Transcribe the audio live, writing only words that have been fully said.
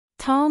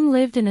Tom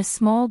lived in a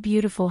small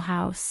beautiful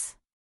house.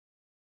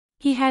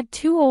 He had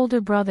 2 older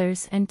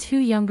brothers and 2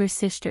 younger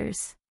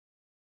sisters.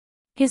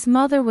 His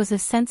mother was a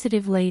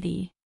sensitive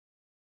lady.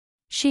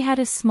 She had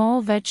a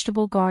small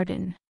vegetable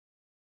garden.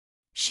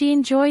 She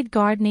enjoyed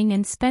gardening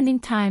and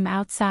spending time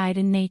outside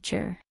in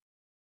nature.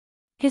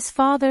 His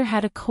father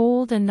had a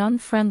cold and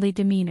unfriendly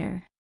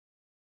demeanor.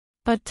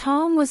 But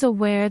Tom was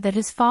aware that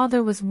his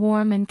father was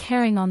warm and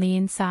caring on the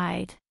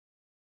inside.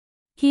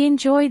 He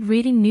enjoyed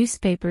reading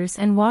newspapers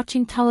and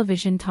watching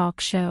television talk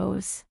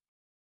shows.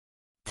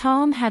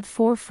 Tom had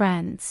 4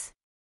 friends: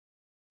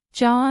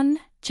 John,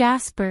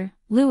 Jasper,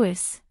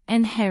 Louis,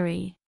 and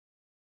Harry.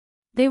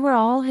 They were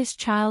all his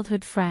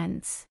childhood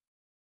friends.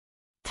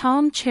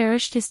 Tom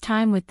cherished his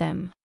time with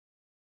them.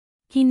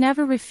 He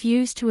never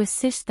refused to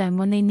assist them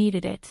when they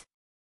needed it.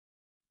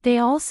 They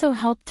also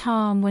helped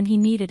Tom when he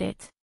needed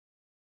it.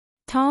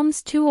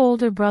 Tom's 2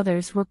 older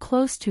brothers were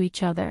close to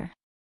each other.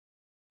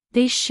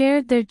 They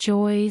shared their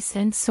joys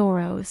and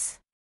sorrows.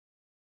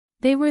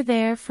 They were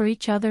there for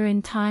each other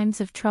in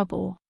times of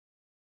trouble.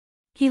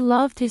 He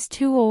loved his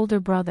 2 older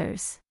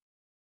brothers.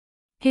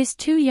 His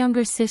 2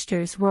 younger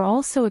sisters were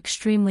also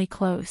extremely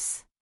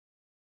close.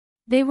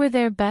 They were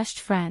their best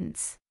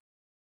friends.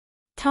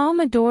 Tom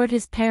adored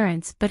his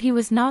parents, but he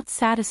was not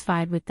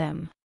satisfied with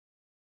them.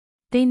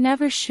 They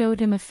never showed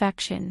him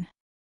affection.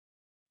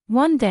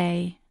 One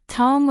day,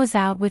 Tom was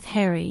out with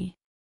Harry.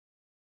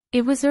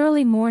 It was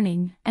early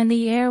morning, and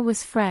the air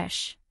was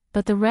fresh,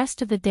 but the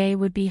rest of the day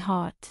would be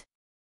hot.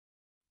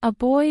 A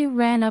boy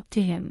ran up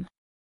to him.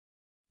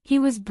 He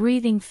was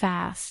breathing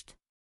fast.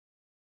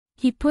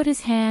 He put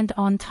his hand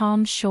on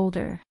Tom's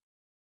shoulder.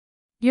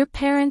 "Your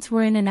parents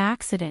were in an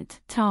accident,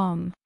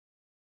 Tom.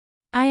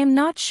 I am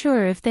not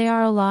sure if they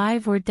are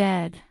alive or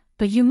dead,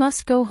 but you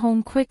must go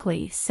home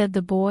quickly," said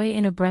the boy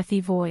in a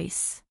breathy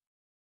voice.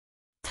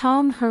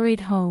 Tom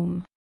hurried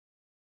home.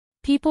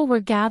 People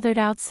were gathered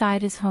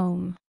outside his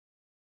home.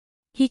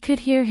 He could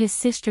hear his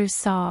sister's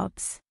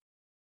sobs.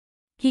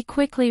 He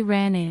quickly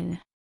ran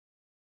in.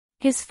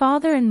 His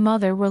father and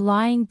mother were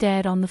lying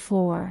dead on the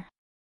floor.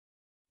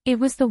 It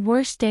was the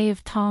worst day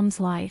of Tom's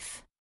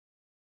life.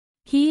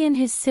 He and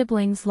his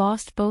siblings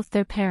lost both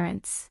their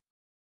parents.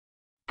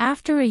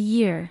 After a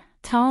year,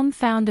 Tom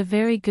found a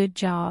very good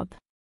job.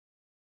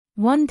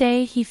 One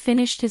day he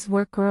finished his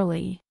work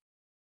early.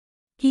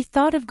 He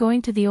thought of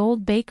going to the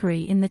old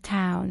bakery in the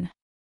town.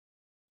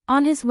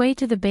 On his way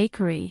to the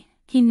bakery,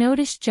 he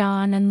noticed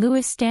John and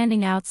Louis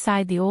standing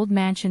outside the old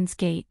mansion's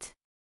gate.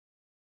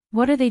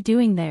 What are they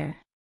doing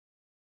there?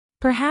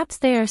 Perhaps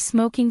they are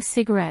smoking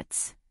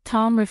cigarettes,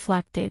 Tom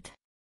reflected.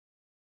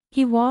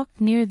 He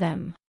walked near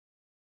them.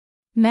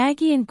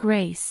 Maggie and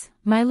Grace,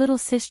 my little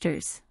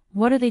sisters,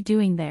 what are they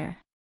doing there?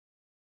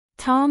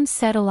 Tom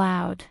said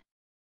aloud.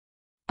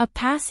 A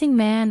passing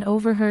man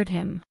overheard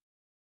him.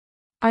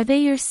 Are they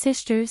your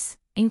sisters?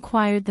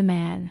 Inquired the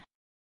man.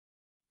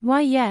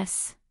 Why,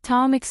 yes,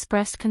 Tom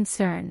expressed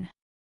concern.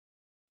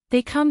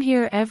 They come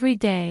here every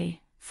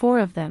day, 4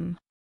 of them.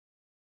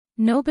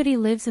 Nobody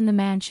lives in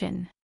the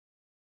mansion.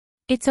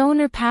 Its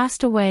owner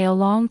passed away a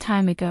long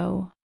time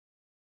ago.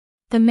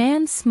 The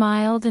man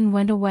smiled and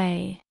went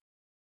away.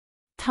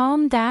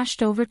 Tom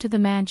dashed over to the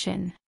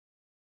mansion.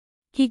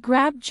 He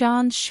grabbed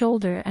John's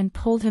shoulder and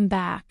pulled him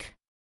back.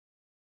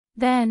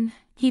 Then,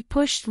 he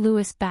pushed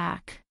Louis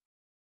back.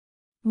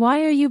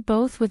 Why are you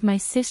both with my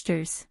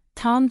sisters?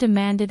 Tom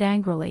demanded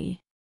angrily.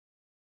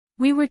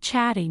 We were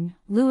chatting,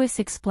 Louis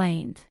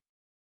explained.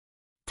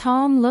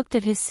 Tom looked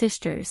at his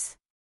sisters.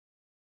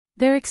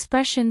 Their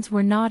expressions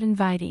were not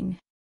inviting.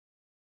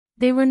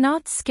 They were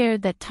not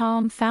scared that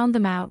Tom found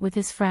them out with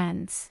his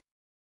friends.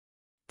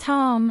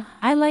 Tom,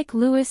 I like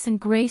Louis and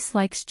Grace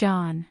likes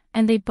John,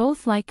 and they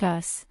both like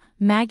us,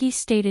 Maggie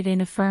stated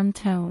in a firm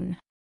tone.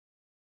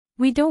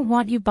 We don't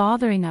want you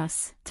bothering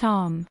us,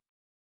 Tom.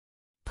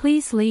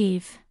 Please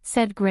leave,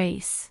 said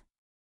Grace.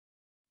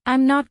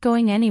 I'm not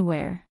going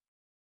anywhere.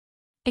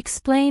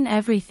 Explain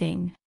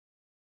everything.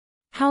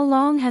 How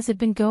long has it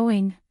been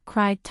going?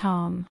 Cried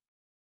Tom.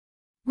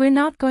 We're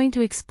not going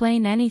to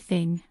explain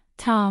anything,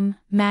 Tom,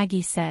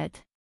 Maggie said.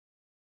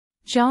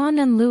 John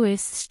and Louis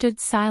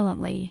stood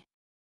silently.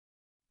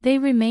 They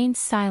remained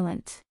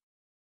silent.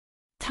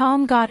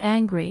 Tom got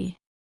angry.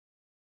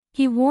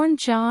 He warned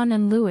John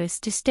and Louis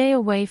to stay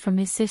away from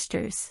his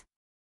sisters.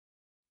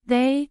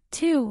 They,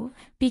 too,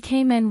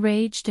 became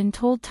enraged and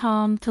told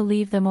Tom to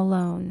leave them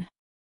alone.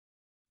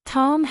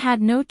 Tom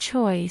had no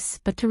choice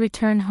but to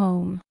return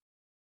home.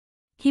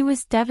 He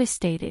was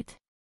devastated.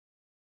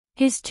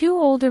 His 2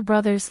 older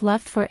brothers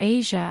left for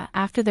Asia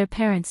after their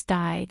parents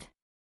died.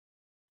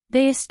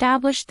 They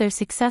established their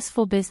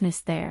successful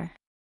business there.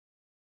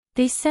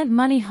 They sent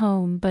money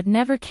home but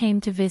never came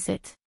to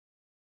visit.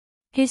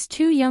 His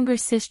 2 younger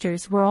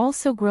sisters were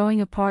also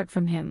growing apart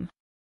from him.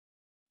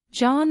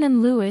 John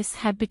and Louis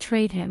had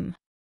betrayed him.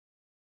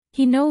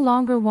 He no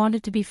longer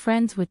wanted to be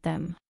friends with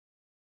them.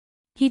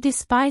 He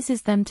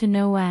despises them to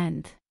no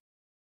end.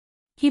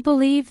 He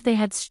believed they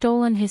had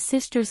stolen his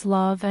sister's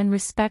love and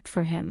respect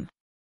for him.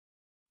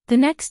 The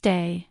next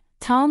day,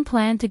 Tom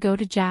planned to go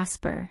to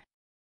Jasper.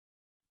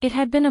 It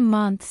had been a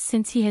month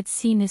since he had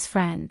seen his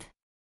friend.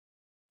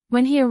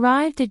 When he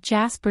arrived at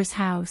Jasper's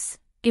house,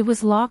 it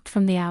was locked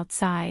from the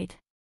outside.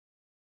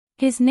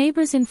 His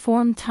neighbors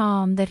informed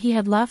Tom that he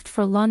had left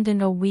for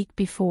London a week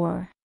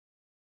before.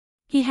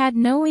 He had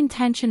no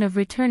intention of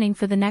returning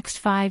for the next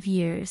 5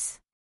 years.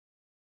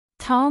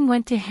 Tom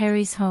went to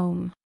Harry's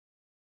home.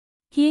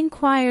 He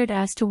inquired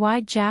as to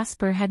why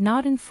Jasper had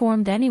not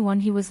informed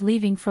anyone he was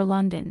leaving for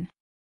London.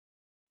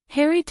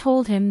 Harry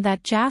told him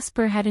that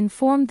Jasper had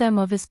informed them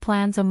of his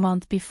plans a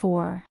month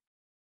before.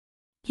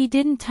 "He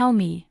didn't tell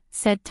me,"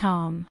 said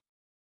Tom.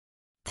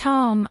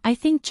 "Tom, I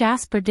think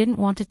Jasper didn't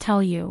want to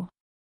tell you.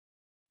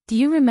 Do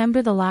you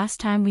remember the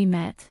last time we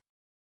met?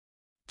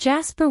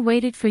 Jasper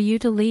waited for you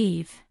to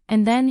leave,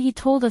 and then he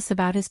told us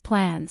about his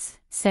plans,"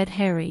 said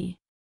Harry.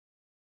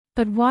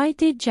 "But why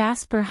did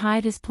Jasper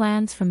hide his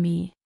plans from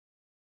me?"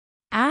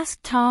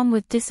 asked Tom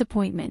with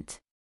disappointment.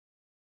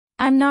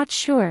 "I'm not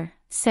sure,"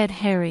 said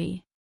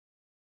Harry.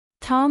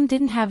 Tom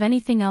didn't have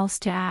anything else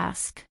to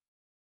ask.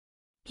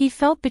 He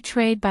felt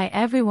betrayed by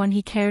everyone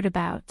he cared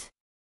about.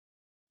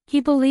 He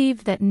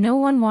believed that no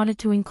one wanted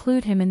to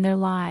include him in their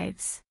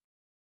lives.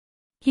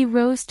 He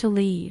rose to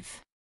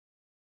leave.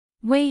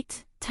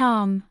 "Wait,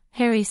 Tom,"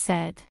 Harry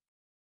said.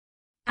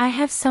 "I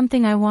have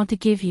something I want to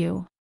give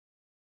you."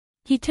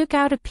 He took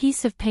out a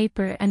piece of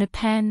paper and a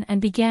pen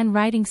and began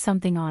writing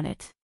something on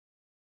it.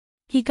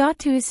 He got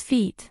to his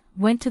feet,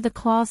 went to the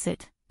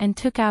closet, and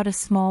took out a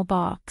small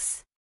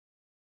box.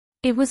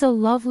 It was a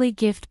lovely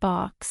gift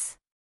box.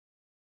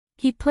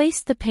 He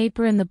placed the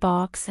paper in the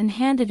box and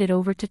handed it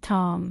over to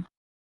Tom.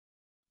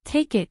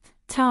 "Take it,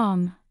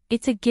 Tom,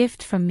 it's a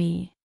gift from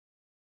me."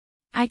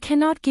 "I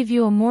cannot give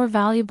you a more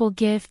valuable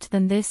gift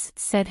than this,"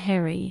 said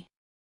Harry.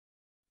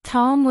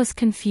 Tom was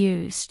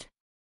confused.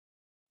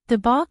 The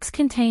box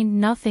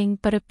contained nothing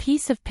but a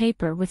piece of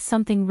paper with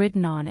something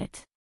written on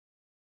it.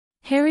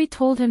 Harry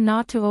told him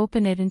not to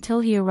open it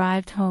until he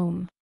arrived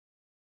home.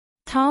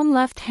 Tom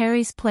left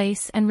Harry's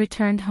place and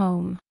returned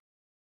home.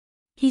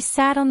 He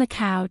sat on the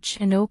couch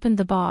and opened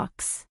the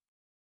box.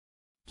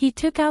 He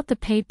took out the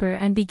paper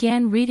and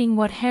began reading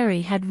what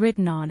Harry had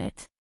written on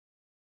it.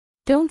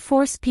 "Don't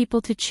force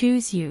people to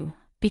choose you,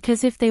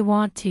 because if they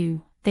want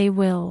to, they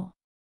will.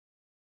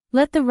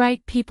 Let the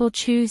right people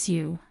choose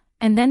you,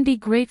 and then be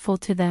grateful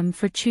to them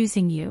for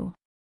choosing you."